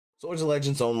Swords of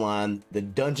Legends Online, the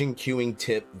dungeon queuing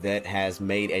tip that has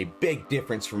made a big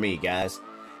difference for me, guys.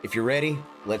 If you're ready,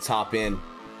 let's hop in.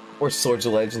 Swords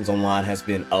of Legends Online has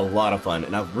been a lot of fun,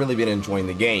 and I've really been enjoying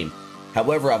the game.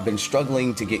 However, I've been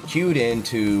struggling to get queued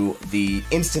into the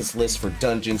instance list for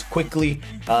dungeons quickly.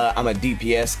 I'm a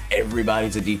DPS,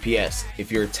 everybody's a DPS.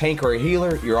 If you're a tank or a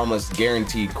healer, you're almost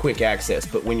guaranteed quick access,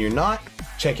 but when you're not,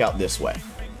 check out this way.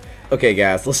 Okay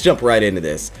guys, let's jump right into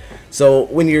this. So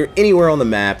when you're anywhere on the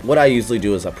map, what I usually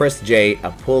do is I press J,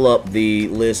 I pull up the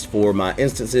list for my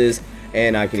instances,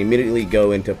 and I can immediately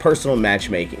go into personal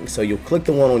matchmaking. So you'll click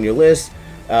the one on your list,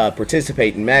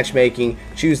 participate in matchmaking,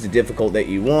 choose the difficult that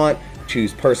you want,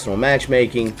 choose personal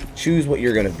matchmaking, choose what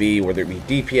you're going to be, whether it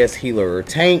be DPS, healer, or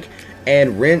tank,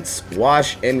 and rinse,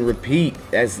 wash, and repeat.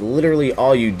 That's literally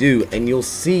all you do, and you'll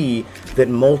see that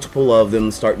multiple of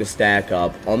them start to stack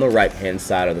up on the right hand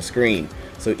side of the screen.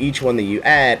 So each one that you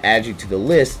add adds you to the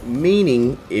list,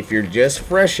 meaning if you're just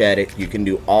fresh at it, you can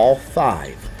do all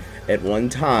 5 at one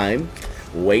time,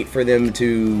 wait for them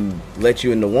to let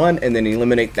you into one, and then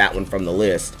eliminate that one from the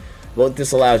list. What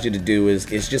this allows you to do is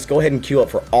just go ahead and queue up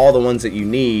for all the ones that you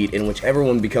need, and whichever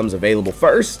one becomes available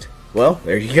first, well,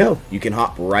 there you go. You can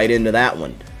hop right into that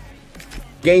one.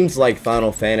 Games like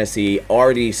Final Fantasy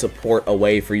already support a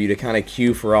way for you to kind of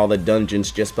queue for all the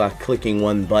dungeons just by clicking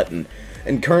one button.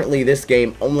 And currently this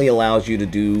game only allows you to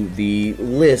do the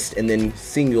list and then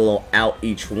single out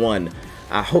each one.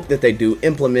 I hope that they do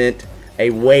implement a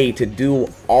way to do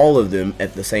all of them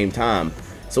at the same time.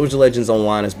 Swords of Legends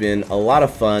Online has been a lot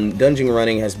of fun. Dungeon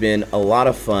running has been a lot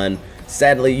of fun.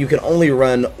 Sadly, you can only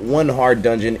run one hard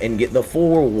dungeon and get the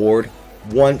full reward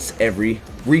once every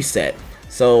reset.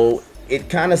 So it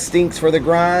kind of stinks for the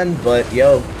grind, but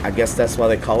yo, I guess that's why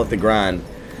they call it the grind.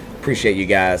 Appreciate you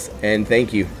guys, and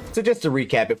thank you. So just to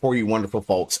recap it for you wonderful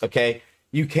folks, okay?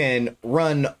 You can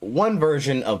run one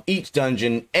version of each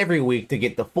dungeon every week to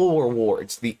get the full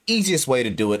rewards. The easiest way to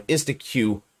do it is to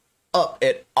queue up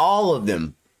at all of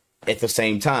them at the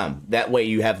same time. That way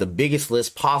you have the biggest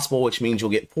list possible, which means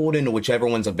you'll get pulled into whichever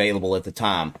one's available at the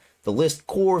time. The list,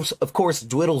 of course,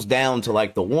 dwindles down to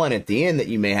like the one at the end that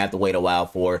you may have to wait a while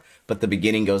for, but the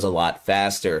beginning goes a lot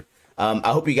faster.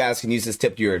 I hope you guys can use this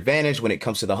tip to your advantage when it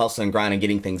comes to the hustle and grind and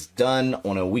getting things done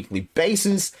on a weekly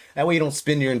basis. That way you don't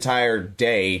spend your entire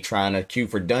day trying to queue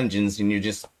for dungeons and you're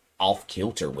just off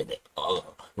kilter with it. Ugh,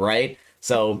 right?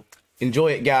 So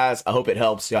enjoy it, guys. I hope it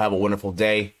helps. Y'all have a wonderful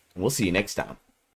day, and we'll see you next time.